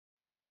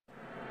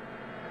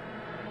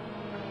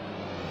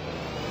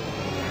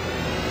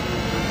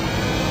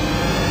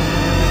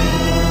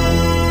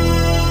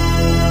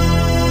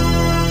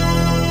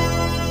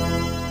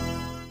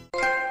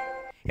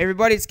Hey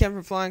everybody, it's Kevin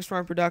from Flying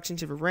Storm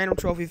Productions. If a random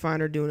trophy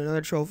finder doing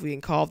another trophy in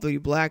Call of Duty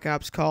Black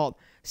Ops called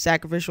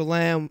Sacrificial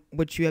Lamb,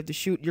 which you have to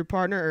shoot your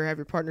partner or have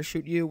your partner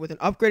shoot you with an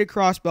upgraded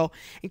crossbow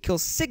and kill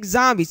 6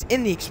 zombies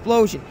in the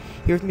explosion.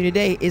 Here with me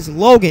today is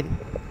Logan.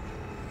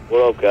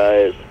 What up,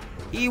 guys?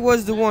 He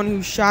was the one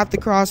who shot the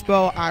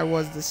crossbow. I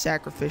was the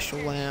Sacrificial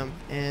Lamb,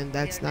 and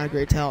that's not a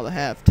great title to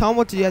have. Tell him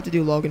what do you have to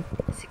do, Logan.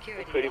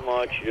 Pretty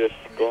much just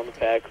go in the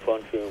pack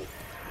punch room.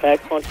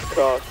 Pack punch the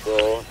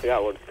crossbow. I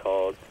forgot what it's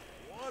called.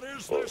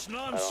 This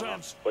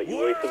nonsense? But you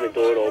wait for the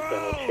door to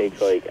open, which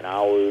takes like an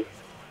hour. And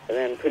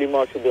then pretty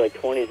much it'll be like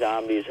 20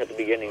 zombies at the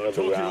beginning of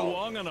the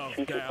round.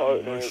 Shoot your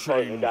partner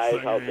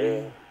dies out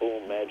there, and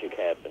boom, magic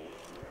happens.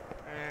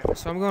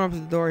 So I'm going up to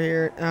the door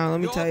here. Let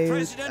me tell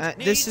you,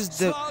 this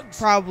is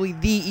probably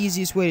the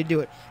easiest way to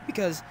do it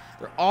because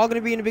they're all going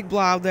to be in a big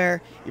blob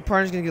there. Your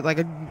partner's going to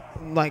get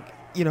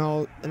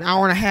an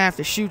hour and a half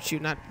to shoot you,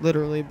 not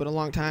literally, but a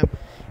long time.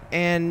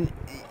 And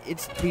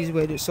it's the easy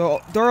way to do it.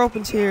 So door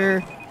opens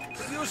here,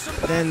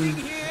 then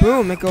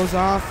boom, it goes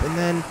off, and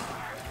then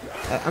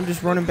I'm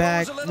just running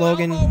back,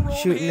 Logan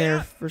shooting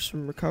there for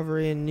some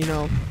recovery, and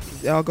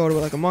they all go to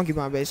like a monkey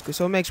bomb basically.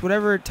 So it makes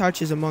whatever it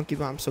touches a monkey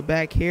bomb. So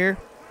back here,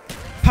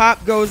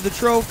 pop goes the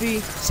trophy,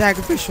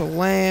 Sacrificial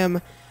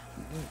Lamb.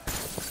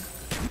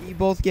 You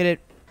both get it.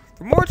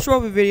 For more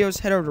trophy videos,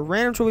 head over to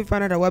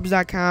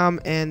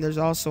randomtrophyfinder.webs.com, and there's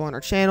also on our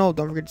channel.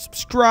 Don't forget to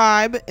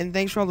subscribe, and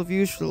thanks for all the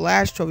views for the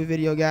last trophy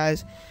video,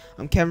 guys.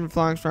 I'm Kevin from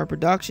Flying Storm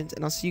Productions,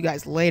 and I'll see you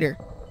guys later.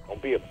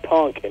 Don't be a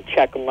punk and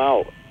check them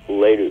out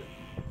later.